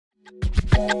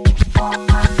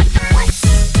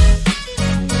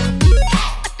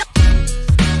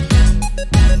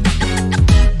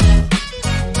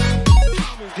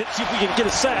See if we can get a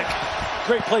sack.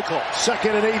 Great play call.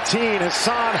 2nd and 18.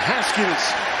 Hassan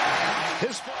Haskins.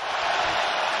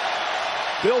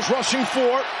 Bills rushing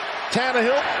 4.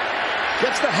 Tannehill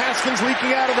gets the Haskins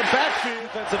leaking out of the backfield.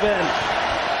 Defensive end.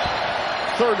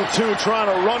 3rd and 2, trying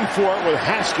to run for it with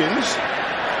Haskins.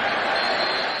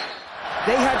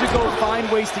 They had to go find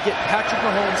ways to get Patrick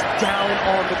Mahomes down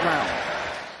on the ground.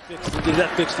 Get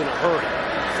that fixed in a hurry.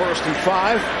 1st and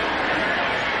 5.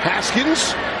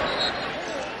 Haskins.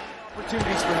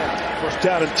 Opportunities for him. 1st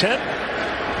down and 10.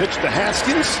 Pitch to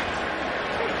Haskins.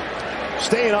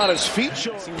 Staying on his feet.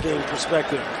 Passing game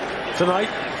perspective. Tonight,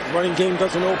 running game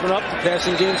doesn't open up. The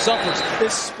passing game suffers.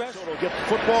 Especially will get the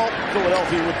football.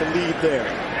 Philadelphia with the lead there.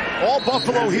 All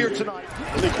Buffalo here tonight.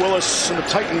 Malik Willis and the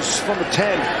Titans from the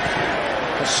 10.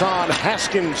 Hassan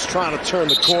Haskins trying to turn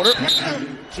the corner.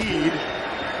 Keyed.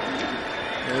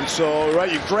 And so,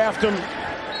 right, you draft them,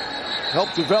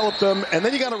 help develop them, and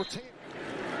then you got to retain.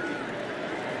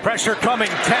 Pressure coming.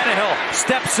 Tannehill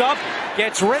steps up,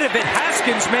 gets rid of it.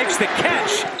 Haskins makes the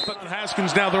catch.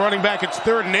 Haskins now the running back. It's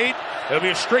 3rd and 8. It'll be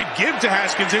a straight give to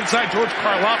Haskins inside George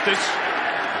Karlaftis.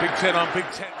 Big 10 on Big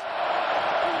 10.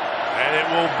 And it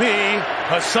will be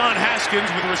Hassan Haskins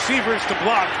with receivers to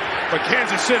block for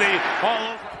Kansas City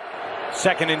all over.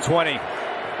 2nd and 20.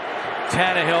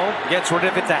 Tannehill gets rid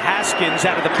of it to Haskins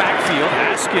out of the backfield.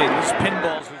 Haskins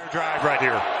pinballs. Drive right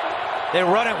here. They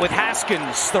run it with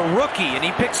Haskins, the rookie, and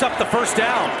he picks up the 1st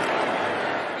down.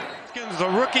 Haskins, the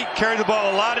rookie, carried the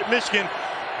ball a lot at Michigan.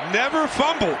 Never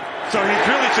fumbled. So he's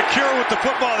really secure with the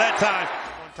football that time.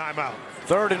 One timeout.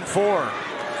 3rd and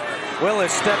 4.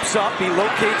 Willis steps up. He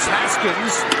locates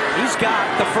Haskins. He's got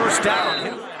the 1st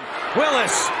down.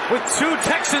 Willis, with 2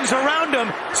 Texans around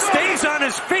him, stays on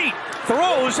his feet,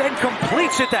 throws, and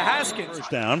completes it to Haskins. 1st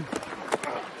down.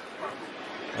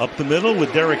 Up the middle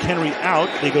with Derrick Henry out.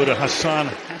 They go to Hassan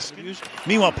Haskins.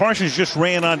 Meanwhile, Parsons just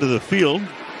ran onto the field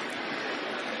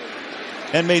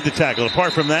and made the tackle.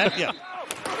 Apart from that, yeah.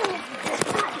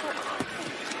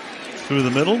 Through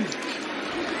the middle.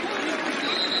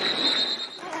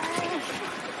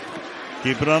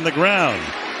 Keep it on the ground.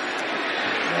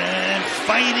 And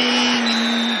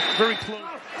fighting very close.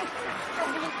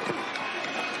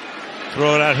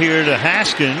 Throw it out here to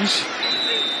Haskins.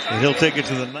 And he'll take it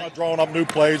to the night. Drawing up new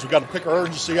plays. We've got to pick our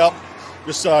urgency up.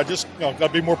 Just got to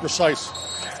be more precise.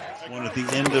 One at the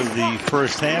end of the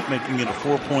 1st half, making it a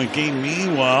 4-point game.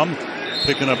 Meanwhile,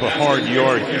 picking up a hard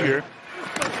yard here.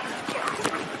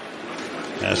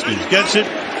 Haskins gets it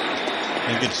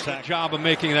and gets tackled. Job of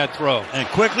making that throw. And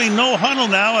quickly, no huddle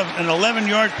now. An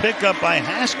 11-yard pickup by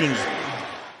Haskins.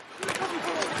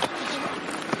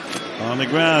 On the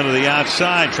ground to the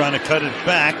outside, trying to cut it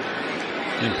back.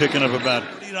 And picking up about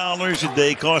 $30 a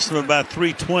day, cost them about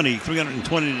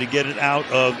 $320 to get it out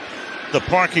of the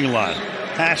parking lot.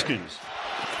 Haskins.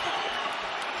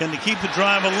 Can they keep the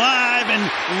drive alive? And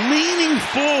leaning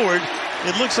forward,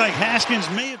 it looks like Haskins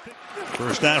may have picked.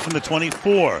 1st down from the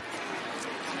 24.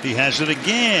 He has it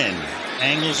again.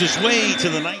 Angles his way to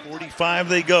the 45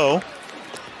 they go.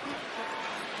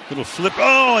 Little flip.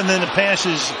 Oh, and then the pass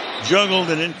is juggled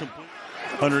and incomplete.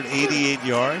 188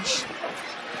 yards.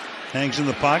 Hangs in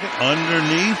the pocket,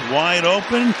 underneath, wide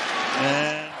open,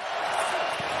 and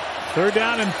 3rd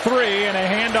down and 3, and a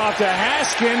handoff to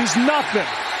Haskins, nothing.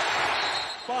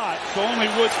 But so only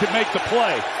Woods could make the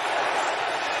play.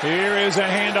 Here is a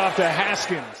handoff to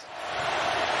Haskins.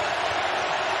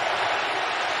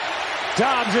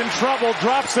 Dobbs in trouble,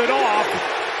 drops it off.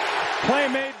 Play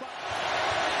made.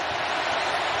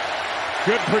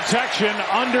 Good protection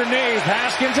underneath.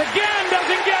 Haskins again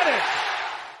doesn't get it.